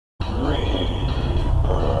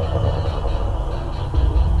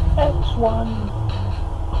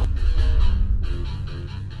X1.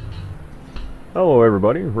 Hello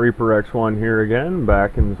everybody, Reaper X1 here again,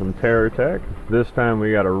 back in some Terra Tech. This time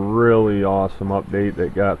we got a really awesome update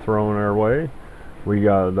that got thrown our way. We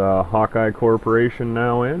got Hawkeye Corporation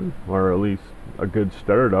now in, or at least a good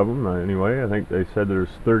start of them anyway. I think they said there's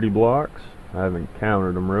 30 blocks. I haven't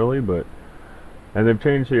counted them really, and they've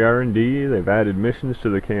changed the R&D, they've added missions to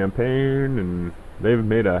the campaign, and they've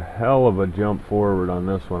made a hell of a jump forward on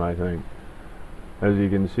this one, I think. As you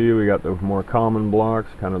can see, we got the more common blocks,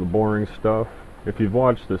 kind of the boring stuff. If you've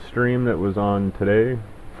watched the stream that was on today,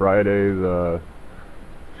 Friday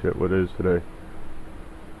what is today?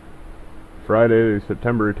 Friday,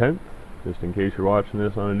 September 10th. Just in case you're watching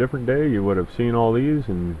this on a different day, you would have seen all these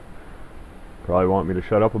and probably want me to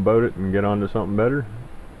shut up about it and get on to something better.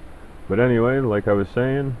 But anyway, like I was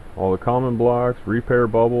saying, all the common blocks, repair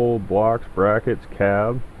bubble, blocks, brackets,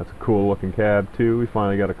 cab. That's a cool looking cab too. We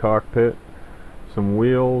finally got a cockpit, some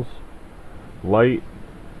wheels, light.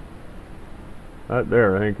 That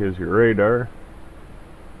there I think is your radar.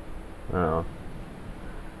 And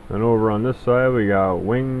over on this side we got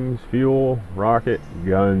wings, fuel, rocket,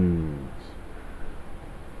 guns.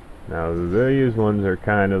 Now these ones are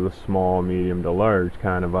kind of the small, medium to large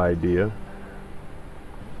kind of idea.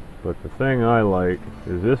 But the thing I like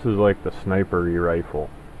is this is like the sniper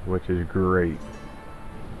rifle, which is great.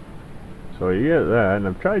 So you get that, and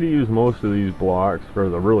I've tried to use most of these blocks, for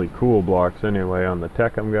the really cool blocks anyway, on the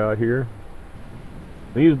tech I've got here.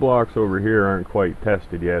 These blocks over here aren't quite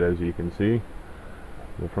tested yet, as you can see.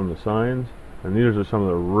 They're from the signs, and these are some of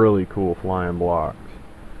the really cool flying blocks.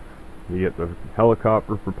 You get the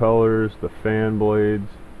helicopter propellers, the fan blades,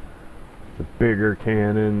 the bigger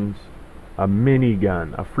cannons, a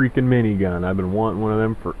minigun, a freaking minigun. I've been wanting one of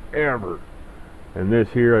them forever. And this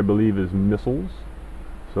here I believe is missiles,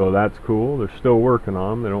 so that's cool. They're still working on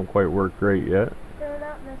them. They don't quite work great yet. They're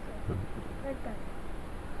not missiles. They're guns.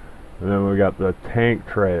 And then we got the tank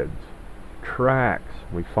treads, tracks.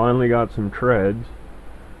 We finally got some treads.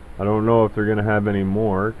 I don't know if they're going to have any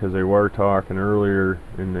more, because they were talking earlier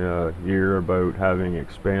in the year about having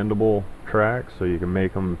expandable tracks, so you can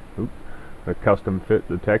make them a custom fit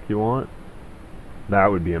the tech you want.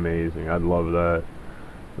 That would be amazing. I'd love that.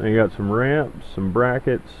 Then you got some ramps, some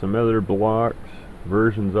brackets, some other blocks,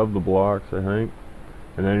 versions of the blocks I think.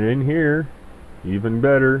 And then in here, even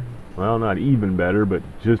better, well not even better, but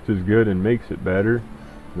just as good and makes it better,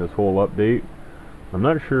 this whole update. I'm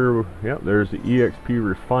not sure, yep, there's the EXP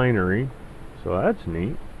refinery, so that's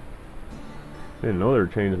neat. Didn't know they were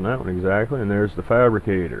changing that one exactly. And there's the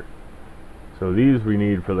fabricator. So these we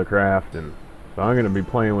need for the crafting. So I'm going to be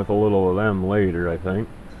playing with a little of them later, I think.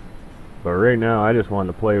 But right now I just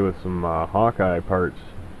wanted to play with some Hawkeye parts,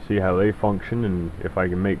 see how they function, and if I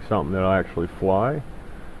can make something that'll actually fly.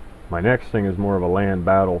 My next thing is more of a land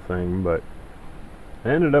battle thing, but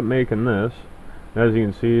I ended up making this. As you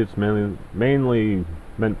can see, it's mainly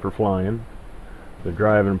meant for flying. The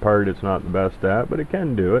driving part it's not the best at, but it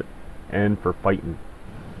can do it, and for fighting.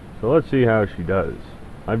 So let's see how she does.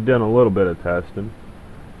 I've done a little bit of testing.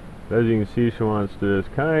 As you can see, she wants to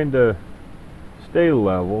just kind of stay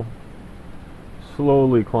level,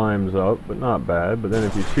 slowly climbs up, but not bad. But then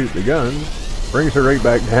if you shoot the guns, brings her right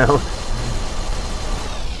back down.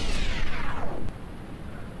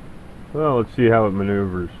 Well, let's see how it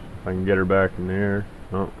maneuvers. If I can get her back in the air.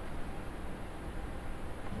 Oh.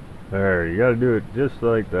 There, you gotta do it just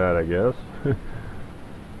like that, I guess.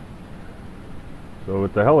 So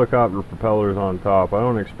with the helicopter propellers on top, I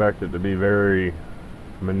don't expect it to be very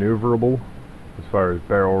maneuverable as far as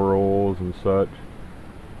barrel rolls and such.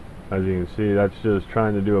 As you can see, that's just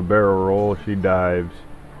trying to do a barrel roll. She dives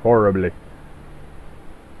horribly.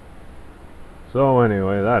 So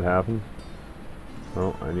anyway, that happens.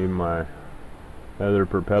 Oh, I need my other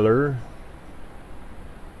propeller.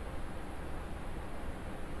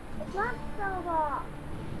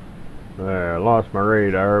 There, I lost my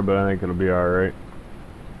radar, but I think it'll be alright.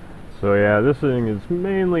 So yeah, this thing is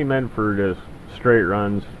mainly meant for just straight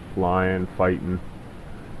runs, flying, fighting.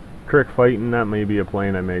 Trick fighting, that may be a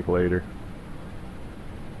plane I make later.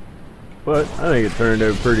 But I think it turned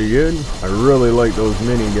out pretty good. I really like those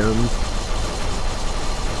miniguns.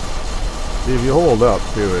 See, if you hold up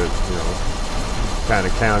to it, you know, kind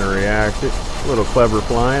of counter-react it. A little clever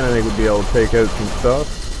flying, I think we'd be able to take out some stuff.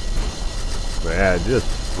 But yeah, it just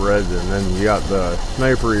spreads it. And then you got the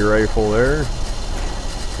sniper rifle there.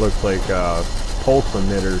 Looks like a pulse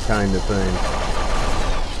emitter kind of thing.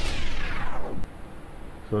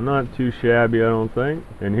 So not too shabby, I don't think.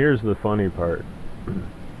 And here's the funny part.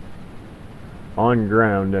 On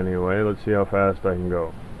ground anyway, let's see how fast I can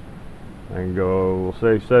go. And go, we'll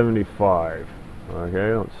say 75.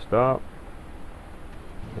 Okay, let's stop.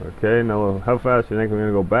 Okay, now how fast do you think I'm going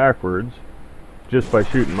to go backwards? Just by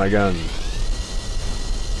shooting my guns.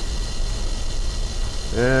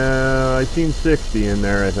 I seen 60 in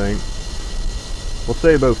there, I think. We'll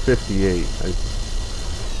say about 58.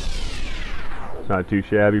 It's not too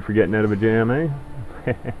shabby for getting out of a jam, eh?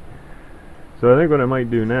 So I think what I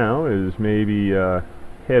might do now is maybe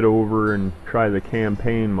head over and try the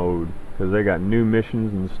campaign mode, because they got new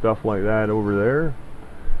missions and stuff like that over there.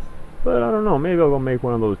 But I don't know, maybe I'll go make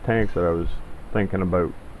one of those tanks that I was thinking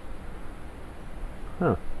about.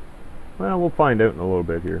 Huh. Well, we'll find out in a little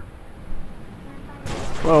bit here.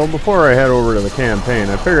 Well, before I head over to the campaign,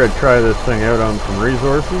 I figured I'd try this thing out on some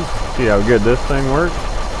resources, see how good this thing works.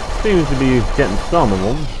 Seems to be getting some of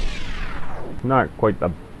them. Not quite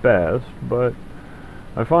the best, but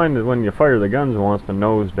I find that when you fire the guns, it wants to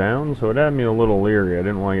nose down, so it had me a little leery. I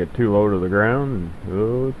didn't want to get too low to the ground. And,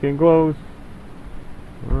 oh, it's getting close.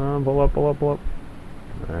 Pull up, pull up, pull up.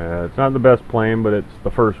 It's not the best plane, but it's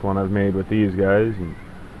the first one I've made with these guys. And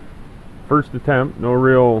first attempt, no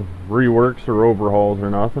real reworks or overhauls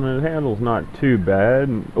or nothing, and it handles not too bad.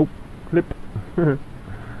 And, oh, clip. So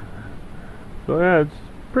yeah, it's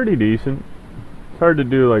pretty decent. It's hard to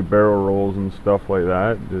do like barrel rolls and stuff like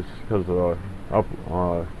that, just because of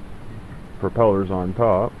the propellers on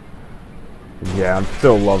top. And yeah, I'm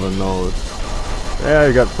still loving those. Yeah,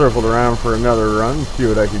 I got circled around for another run, see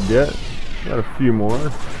what I could get. Got a few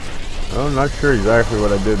more. I'm not sure exactly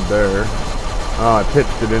what I did there. Oh, I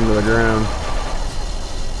pitched it into the ground.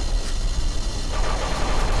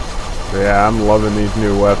 But yeah, I'm loving these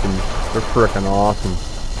new weapons. They're frickin' awesome.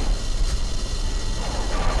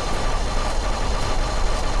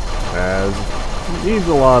 Needs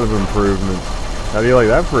a lot of improvements. How do you like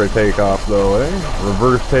that for a takeoff though, eh?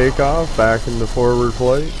 Reverse takeoff, back into forward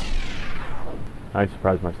flight. I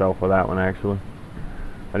surprised myself with that one actually.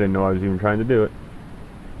 I didn't know I was even trying to do it.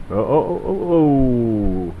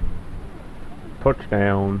 Oh.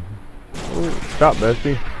 Touchdown. Oh, stop,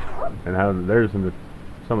 bestie. And there's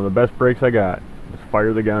some of the best brakes I got. Just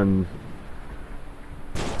fire the guns.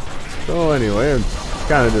 So anyway, I'm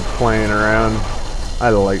kind of just playing around. I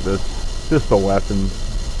like this. Just the weapons.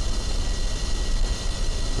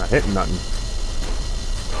 Not hitting nothing.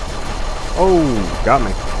 Oh, got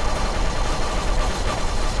me.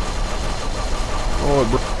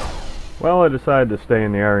 Well, I decided to stay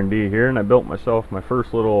in the R&D here, and I built myself my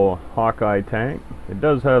first little Hawkeye tank. It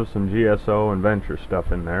does have some GSO and Venture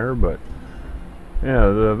stuff in there, but yeah,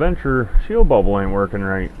 the Venture shield bubble ain't working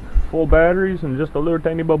right. Full batteries and just a little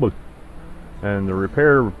tiny bubble. And the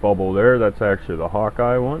repair bubble there, that's actually the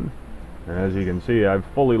Hawkeye one. And as you can see, I've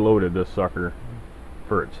fully loaded this sucker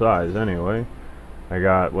for its size anyway. I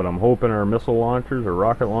got what I'm hoping are missile launchers or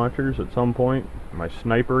rocket launchers at some point, my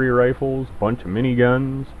snipery rifles, bunch of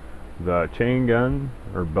miniguns, the chain gun,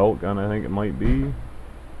 or belt gun I think it might be.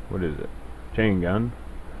 What is it? Chain gun.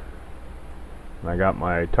 And I got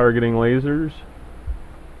my targeting lasers.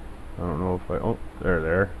 I don't know if oh,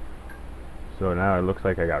 there. So now it looks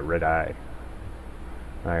like I got red eye.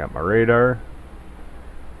 I got my radar.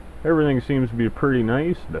 Everything seems to be pretty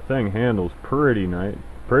nice. The thing handles pretty nice.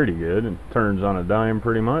 Pretty good, and turns on a dime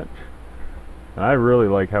pretty much. And I really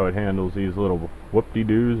like how it handles these little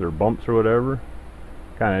whoop-de-doos or bumps or whatever.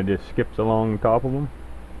 Kind of just skips along top of them.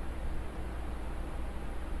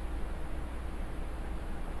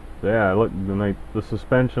 So yeah, look, the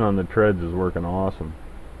suspension on the treads is working awesome.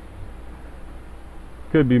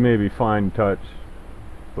 Could be maybe fine touch,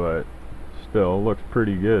 but still looks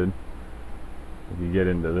pretty good. If you get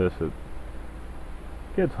into this, it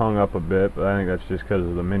gets hung up a bit, but I think that's just because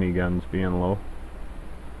of the miniguns being low.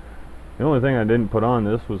 The only thing I didn't put on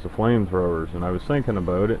this was the flamethrowers, and I was thinking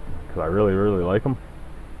about it because I really like them.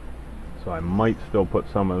 So I might still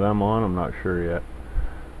put some of them on, I'm not sure yet.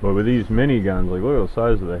 But with these miniguns, like look at the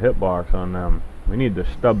size of the hitbox on them. We need to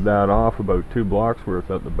stub that off about 2 blocks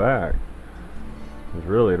worth at the back. Because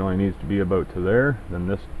really it only needs to be about to there,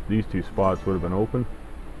 then these 2 spots would have been open.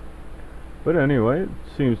 But anyway, it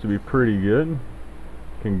seems to be pretty good.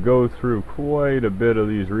 Can go through quite a bit of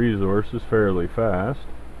these resources fairly fast.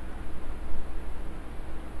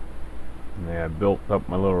 And yeah, I built up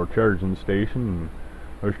my little charging station. And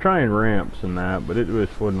I was trying ramps and that, but it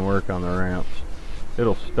just wouldn't work on the ramps.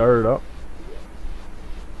 It'll start up.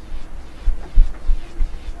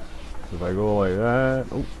 If I go like that,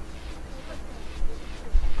 oh.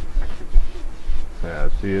 Yeah,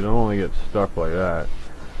 see, it only gets stuck like that.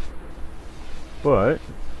 But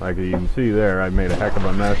like you can see there, I made a heck of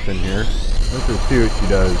a mess in here. Let's just see what she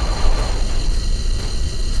does.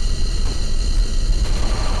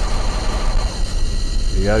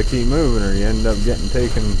 You gotta keep moving or you end up getting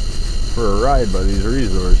taken for a ride by these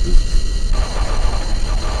resources.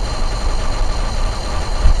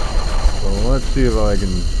 So let's see if I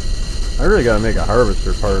can... I really gotta make a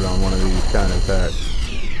harvester part on one of these kind of techs.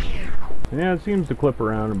 Yeah, it seems to clip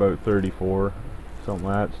around about 34. Something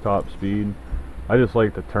like that's top speed. I just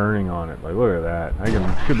like the turning on it. Like, look at that.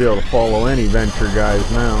 Should be able to follow any venture guys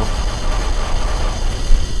now.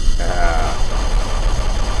 Yeah.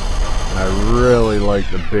 And I really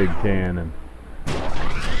like the big cannon.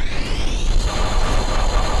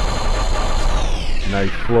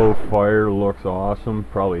 Nice flow fire, looks awesome.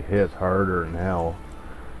 Probably hits harder than hell.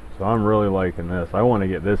 So I'm really liking this. I want to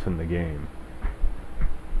get this in the game.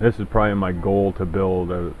 This is probably my goal to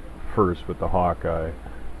build out first with the Hawkeye.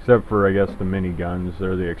 Except for, I guess, the miniguns.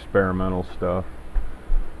 They're the experimental stuff.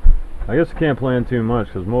 I guess I can't plan too much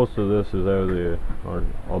because most of this is out of the, or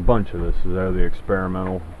a bunch of this is out of the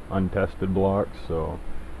experimental, untested blocks. So,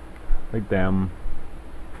 like them.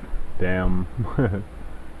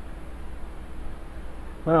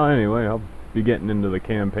 Well, anyway, I'll be getting into the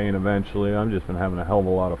campaign eventually. I've just been having a hell of a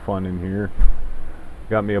lot of fun in here.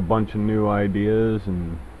 Got me a bunch of new ideas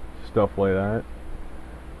and stuff like that.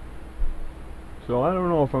 So I don't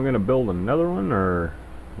know if I'm going to build another one or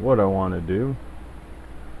what I want to do.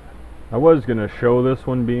 I was going to show this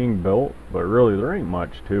one being built, but really there ain't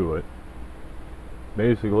much to it.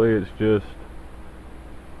 Basically it's just,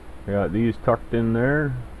 I got these tucked in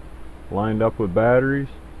there, lined up with batteries,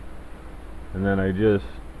 and then I just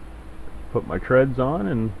put my treads on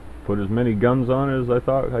and put as many guns on it as I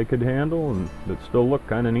thought I could handle, and that still look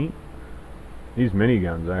kind of neat. These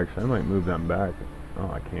miniguns, actually, I might move them back.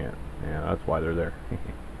 Oh, I can't. Yeah, that's why they're there.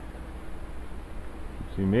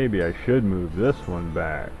 See, maybe I should move this one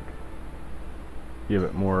back. Give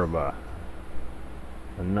it more of a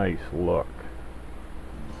nice look.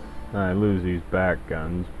 I lose these back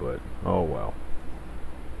guns, but oh well.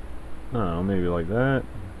 I don't know, maybe like that.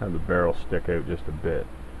 Have the barrel stick out just a bit.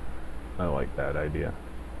 I like that idea.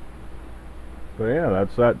 But yeah,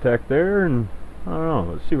 that's that tech there, and I don't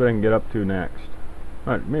know, let's see what I can get up to next.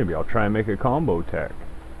 Maybe I'll try and make a combo tech.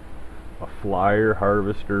 A flyer,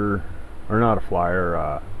 harvester, or not a flyer,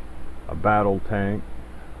 a battle tank,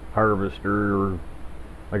 harvester,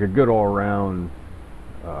 like a good all-around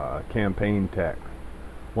campaign tech.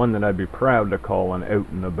 One that I'd be proud to call an out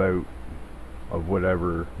and about of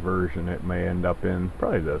whatever version it may end up in.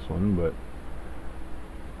 Probably this one, but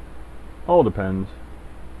all depends.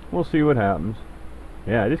 We'll see what happens.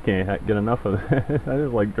 Yeah, I just can't get enough of that. I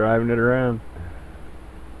just like driving it around.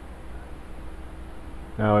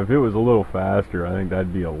 Now, if it was a little faster, I think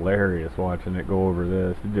that'd be hilarious watching it go over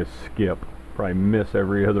this. It'd just skip. Probably miss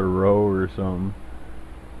every other row or something.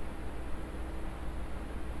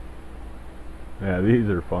 Yeah, these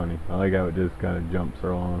are funny. I like how it just kind of jumps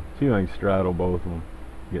along. See if I can straddle both of them.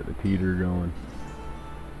 Get the teeter going.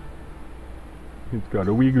 It's got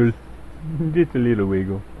a wiggle. Just a little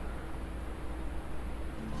wiggle.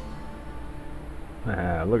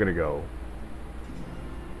 Ah, look at it go.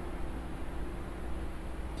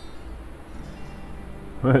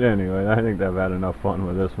 But anyway, I think I've had enough fun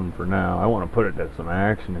with this one for now. I want to put it to some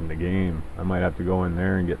action in the game. I might have to go in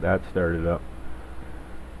there and get that started up.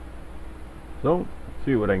 So,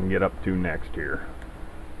 see what I can get up to next here.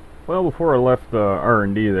 Well, before I left the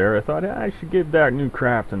R&D there, I thought I should give that new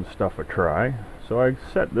crafting stuff a try. So I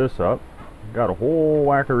set this up. Got a whole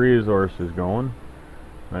whack of resources going.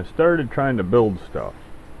 And I started trying to build stuff.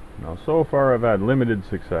 Now, so far I've had limited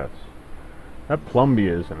success. That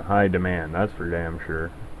plumbia is in high demand, that's for damn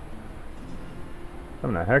sure.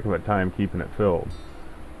 Having a heck of a time keeping it filled.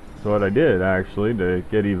 So what I did, actually, to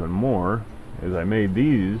get even more, is I made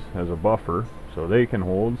these as a buffer, so they can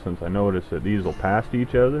hold, since I noticed that these will pass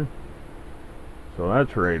each other. So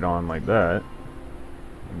that's right on like that.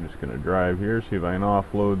 I'm just going to drive here, see if I can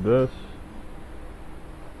offload this.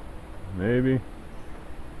 Maybe.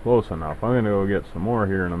 Close enough. I'm going to go get some more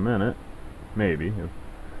here in a minute. Maybe.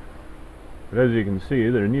 But as you can see,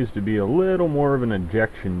 there needs to be a little more of an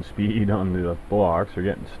ejection speed on the blocks. They're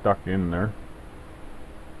getting stuck in there.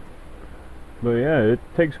 But yeah, it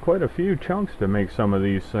takes quite a few chunks to make some of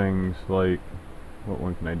these things. Like, what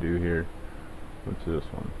one can I do here? What's this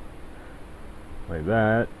one? Like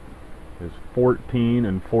that is 14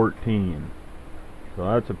 and 14. So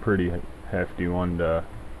that's a pretty hefty one to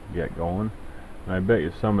get going. And I bet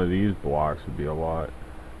you some of these blocks would be a lot.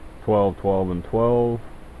 12, 12, and 12.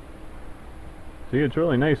 See, it's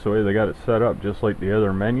really nice the way they got it set up, just like the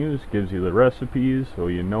other menus. Gives you the recipes, so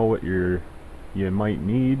you know what you might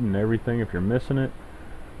need and everything if you're missing it.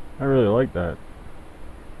 I really like that.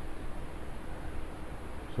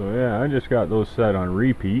 So yeah, I just got those set on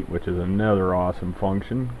repeat, which is another awesome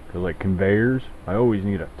function, because like conveyors, I always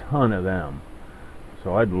need a ton of them.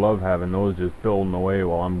 So I'd love having those just building away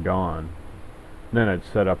while I'm gone. Then I'd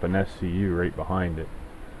set up an SCU right behind it.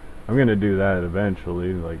 I'm going to do that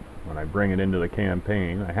eventually, like when I bring it into the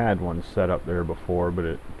campaign. I had one set up there before, but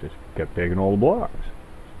it just kept taking all the blocks.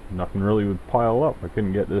 Nothing really would pile up. I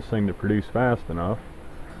couldn't get this thing to produce fast enough.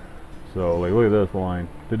 So like, look at this line.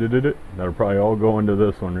 That'll probably all go into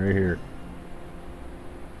this one right here.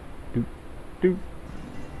 Doop, doop.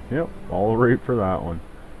 Yep, all right for that one.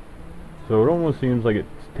 So it almost seems like it's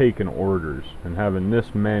taking orders, and having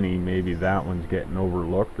this many, maybe that one's getting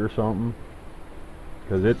overlooked or something,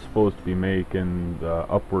 because it's supposed to be making the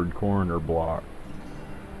upward corner block.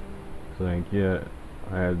 So I think, yeah,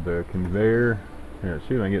 I had the conveyor. Here,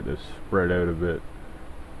 see if I can get this spread out a bit.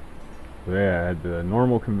 So yeah, I had the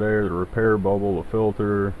normal conveyor, the repair bubble, the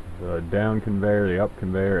filter, the down conveyor, the up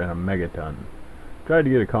conveyor, and a megaton. Tried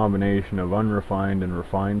to get a combination of unrefined and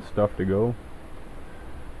refined stuff to go,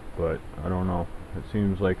 but I don't know. It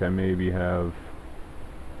seems like I maybe have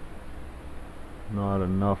not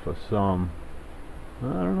enough of some. I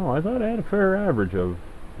don't know. I thought I had a fair average of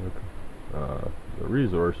the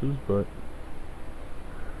resources, but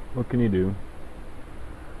what can you do?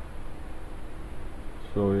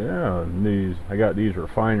 So yeah, I got these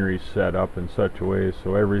refineries set up in such a way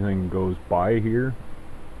so everything goes by here,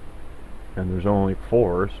 and there's only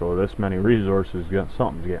 4, so this many resources,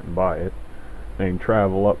 something's getting by it. They can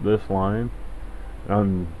travel up this line,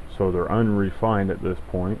 so they're unrefined at this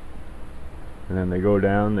point, and then they go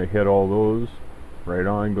down, they hit all those, right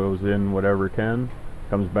on, goes in whatever can,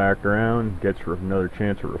 comes back around, gets another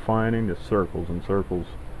chance of refining, just circles and circles.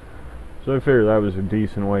 So I figured that was a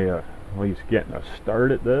decent way of at least getting a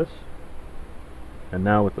start at this. And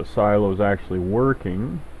now with the silos actually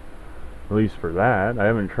working, at least for that, I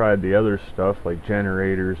haven't tried the other stuff like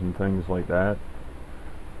generators and things like that.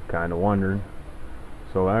 Kinda wondering.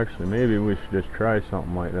 So actually maybe we should just try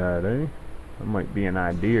something like that, eh? That might be an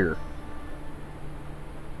idea.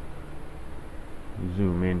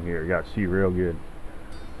 Zoom in here, got to see real good.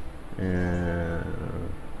 And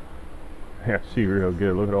yeah, see real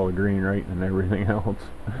good. Look at all the green writing and everything else.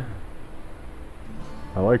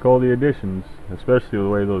 I like all the additions, especially the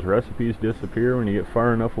way those recipes disappear when you get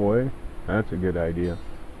far enough away. That's a good idea.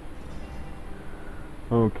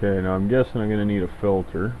 Okay, now I'm guessing I'm going to need a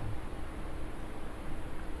filter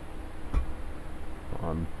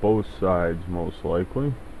on both sides, most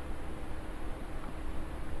likely.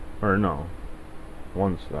 Or no,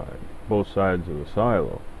 one side. Both sides of the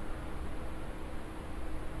silo.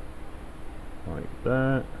 Like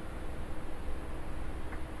that.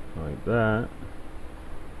 Like that.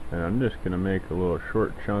 And I'm just going to make a little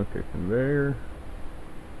short chunk of conveyor.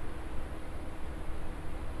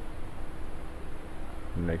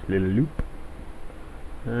 Nice little loop.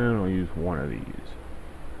 And I'll use one of these.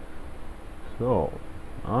 So,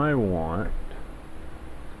 I want,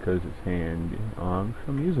 because it's handy, I'm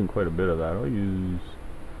using quite a bit of that. I'll use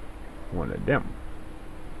one of them.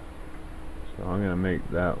 So I'm going to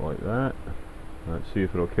make that like that. Let's see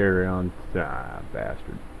if it'll carry on. Ah,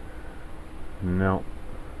 bastard. No.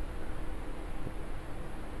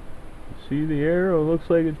 See the arrow? Looks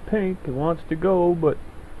like it's pink. It wants to go, but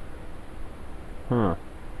I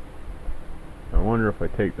wonder if I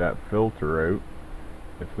take that filter out,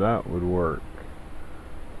 if that would work.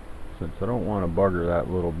 Since I don't want to bugger that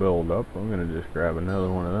little build up, I'm going to just grab another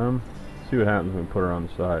one of them. See what happens when we put her on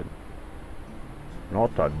the side.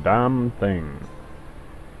 Not a damn thing.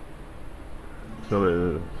 So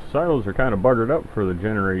the silos are kind of buggered up for the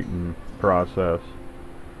generating process.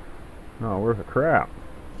 Not worth a crap.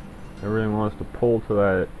 Everything wants to pull to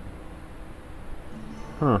that.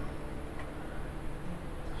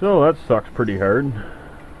 So that sucks pretty hard.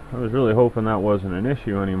 I was really hoping that wasn't an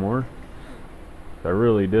issue anymore. I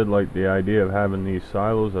really did like the idea of having these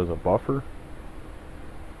silos as a buffer.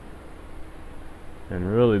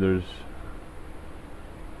 And really there's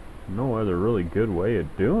no other really good way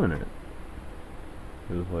of doing it.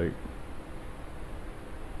 It's like,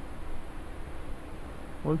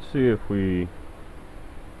 let's see if we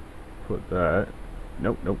put that.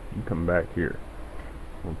 Nope, you come back here.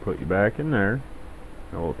 We'll put you back in there.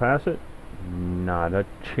 And we'll pass it. Not a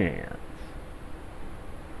chance.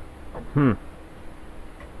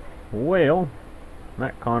 Well,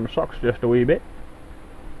 that kind of sucks just a wee bit.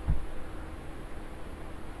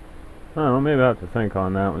 I don't know, maybe I have to think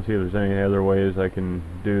on that one, see if there's any other ways I can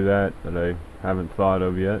do that I haven't thought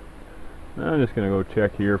of yet. I'm just going to go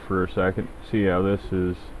check here for a second, see how this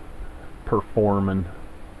is performing.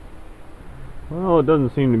 Well, it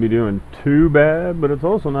doesn't seem to be doing too bad, but it's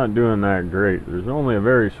also not doing that great. There's only a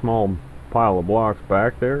very small pile of blocks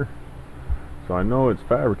back there, so I know it's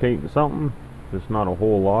fabricating something, just not a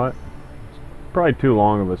whole lot. It's probably too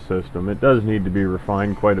long of a system. It does need to be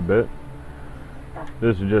refined quite a bit.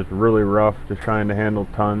 This is just really rough, just trying to handle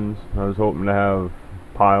tons. I was hoping to have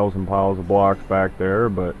piles and piles of blocks back there,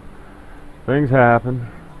 but things happen.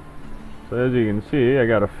 So as you can see, I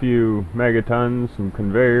got a few megatons, some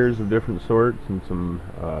conveyors of different sorts, and some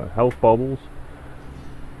health bubbles.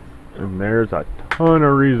 And there's a ton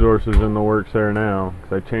of resources in the works there now,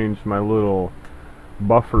 because I changed my little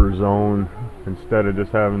buffer zone. Instead of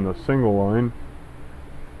just having the single line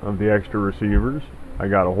of the extra receivers, I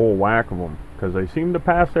got a whole whack of them, because they seem to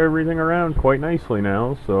pass everything around quite nicely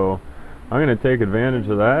now. So I'm going to take advantage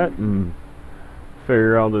of that and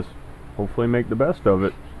figure I'll just hopefully make the best of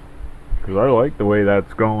it, because I like the way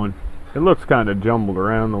that's going. It looks kind of jumbled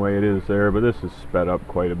around the way it is there, but this is sped up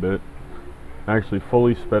quite a bit. Actually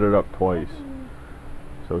fully sped it up twice.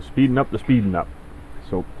 So speeding up the speeding up.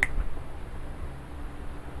 So,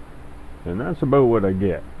 and that's about what I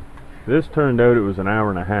get. This turned out it was an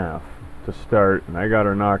hour and a half to start, and I got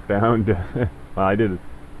her knocked down to well, I did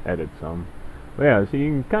edit some. But yeah, so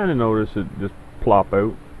you can kind of notice it just plop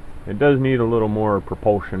out. It does need a little more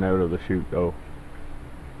propulsion out of the chute though.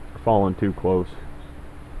 Falling too close,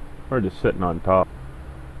 or just sitting on top.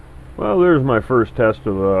 Well, there's my first test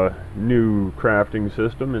of a new crafting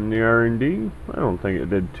system in the R&D. I don't think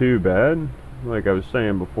it did too bad. Like I was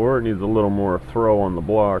saying before, it needs a little more throw on the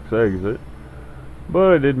blocks exit,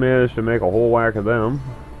 but I did manage to make a whole whack of them.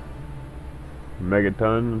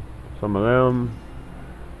 Megaton, some of them.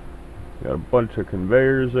 Got a bunch of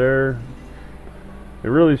conveyors there. It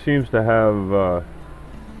really seems to have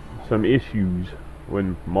some issues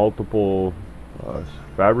with multiple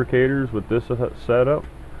fabricators with this setup.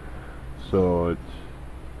 So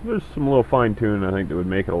there's some little fine-tuning I think that would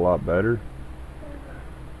make it a lot better.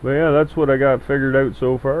 But yeah, that's what I got figured out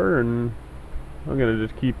so far, and I'm gonna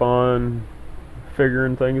just keep on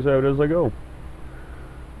figuring things out as I go.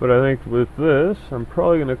 But I think with this, I'm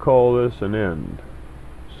probably gonna call this an end.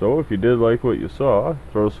 So if you did like what you saw,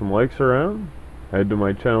 throw some likes around, head to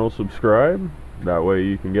my channel, subscribe. That way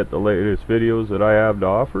you can get the latest videos that I have to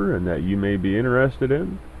offer and that you may be interested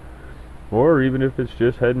in. Or even if it's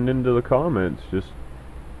just heading into the comments, just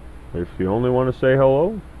if you only want to say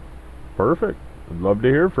hello, perfect. I'd love to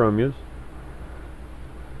hear from you.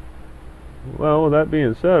 Well, with that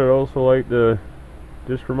being said, I'd also like to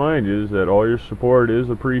just remind you that all your support is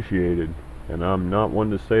appreciated, and I'm not one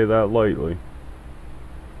to say that lightly.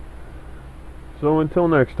 So until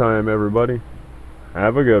next time, everybody,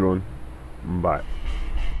 have a good one. Bye.